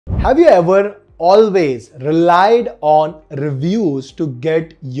Have you ever always relied on reviews to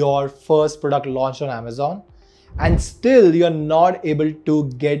get your first product launched on Amazon and still you're not able to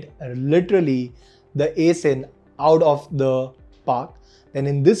get literally the ASIN out of the park? Then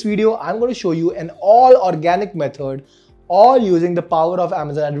in this video, I'm going to show you an all organic method, all using the power of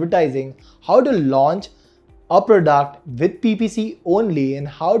Amazon advertising, how to launch a product with PPC only and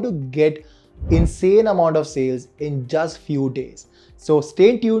how to get insane amount of sales in just few days. So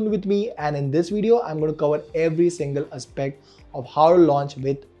stay tuned with me, and in this video I'm going to cover every single aspect of how to launch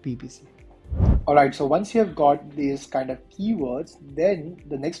with PPC. Alright, so once you have got these kind of keywords, then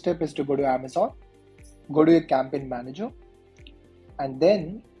the next step is to go to Amazon, go to your campaign manager, and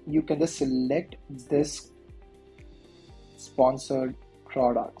then you can just select this sponsored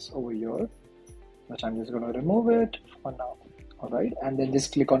products over here, which I'm just going to remove it for now. Alright, and then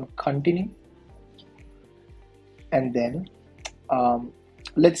just click on continue, and then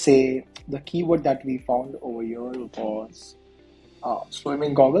let's say the keyword that we found over here was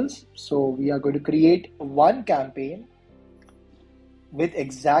swimming goggles. So we are going to create one campaign with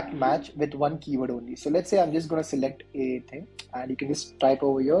exact match with one keyword only. So let's say I'm just going to select a thing, and you can just type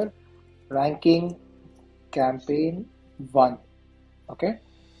over here ranking campaign 1. Okay,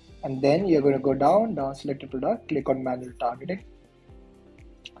 and then you're going to go down select a product, click on manual targeting,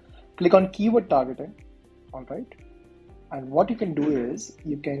 click on keyword targeting. All right, and what you can do is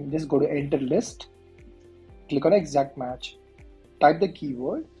you can just go to enter list, click on exact match, type the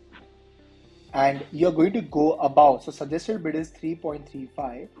keyword, and you're going to go above. So suggested bid is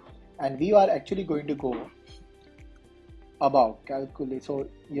 3.35, and we are actually going to go above calculate. So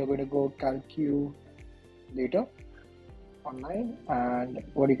you're going to go calculator online, and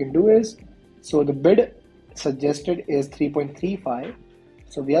what you can do is, so the bid suggested is 3.35,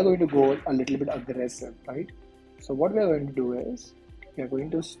 so we are going to go a little bit aggressive, right? So what we are going to do is we are going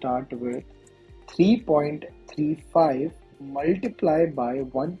to start with 3.35 multiplied by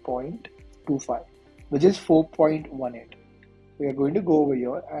 1.25, which is 4.18. We are going to go over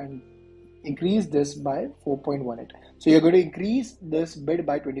here and increase this by 4.18. So you're going to increase this bid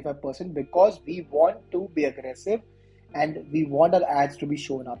by 25% because we want to be aggressive and we want our ads to be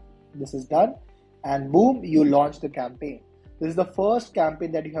shown up. This is done, and boom, you launch the campaign. This is the first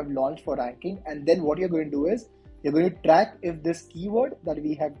campaign that you have launched for ranking, and then what you're going to do is you're going to track if this keyword that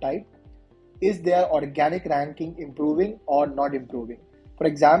we have typed, is their organic ranking improving or not improving. For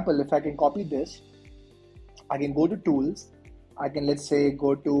example, if I can copy this, I can go to tools, I can, let's say,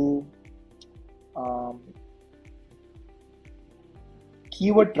 go to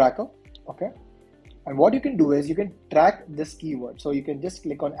keyword tracker. Okay, and what you can do is you can track this keyword. So you can just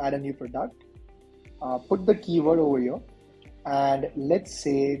click on add a new product, put the keyword over here, and let's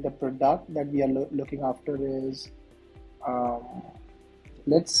say the product that we are looking after is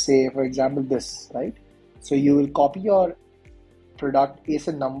let's say, for example, this, right? So you will copy your product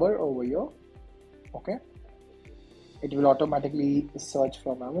ASIN number over here. Okay, it will automatically search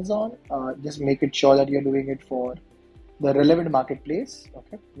from Amazon. Just make it sure that you're doing it for the relevant marketplace.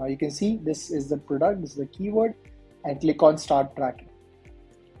 Okay, now you can see this is the product, this is the keyword, and click on start tracking.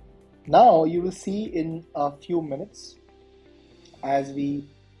 Now you will see in a few minutes, as we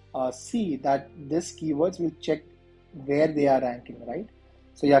see that this keywords will check where they are ranking, right?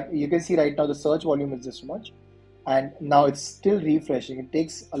 So yeah, you can see right now the search volume is this much, and now it's still refreshing. It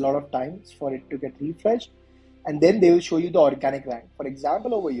takes a lot of time for it to get refreshed, and then they will show you the organic rank. For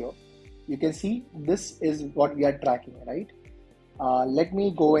example, over here you can see this is what we are tracking, right? Let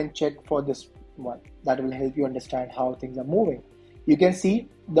me go and check for this one. That will help you understand how things are moving. You can see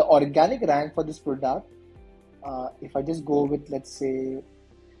the organic rank for this product. If I just go with, let's say,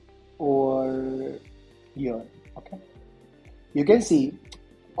 over here, okay, you can see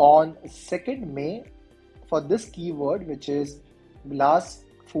on 2nd May for this keyword, which is glass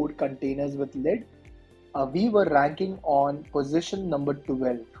food containers with lid, we were ranking on position number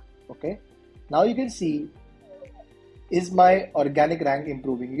 12. Okay, now you can see, is my organic rank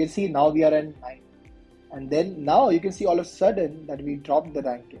improving? You can see now we are at 9, and then now you can see all of a sudden that we dropped the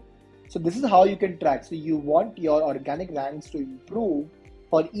ranking. So this is how you can track. So you want your organic ranks to improve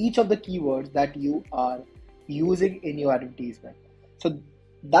for each of the keywords that you are using in your advertisement. So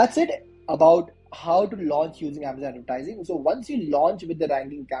that's it about how to launch using Amazon advertising. So once you launch with the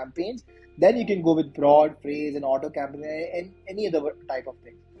ranking campaigns, then you can go with broad, phrase, and auto campaign, and any other type of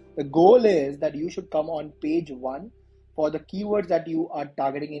thing. The goal is that you should come on page 1 for the keywords that you are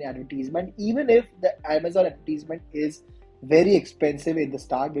targeting in advertisement, even if the Amazon advertisement is very expensive in the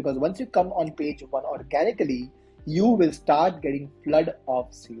start, because once you come on page 1 organically, you will start getting flood of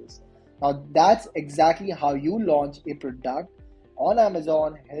sales. Now that's exactly how you launch a product on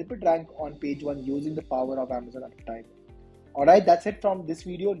Amazon, help it rank on page 1 using the power of Amazon advertising. Alright, that's it from this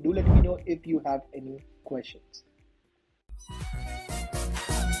video. Do let me know if you have any questions.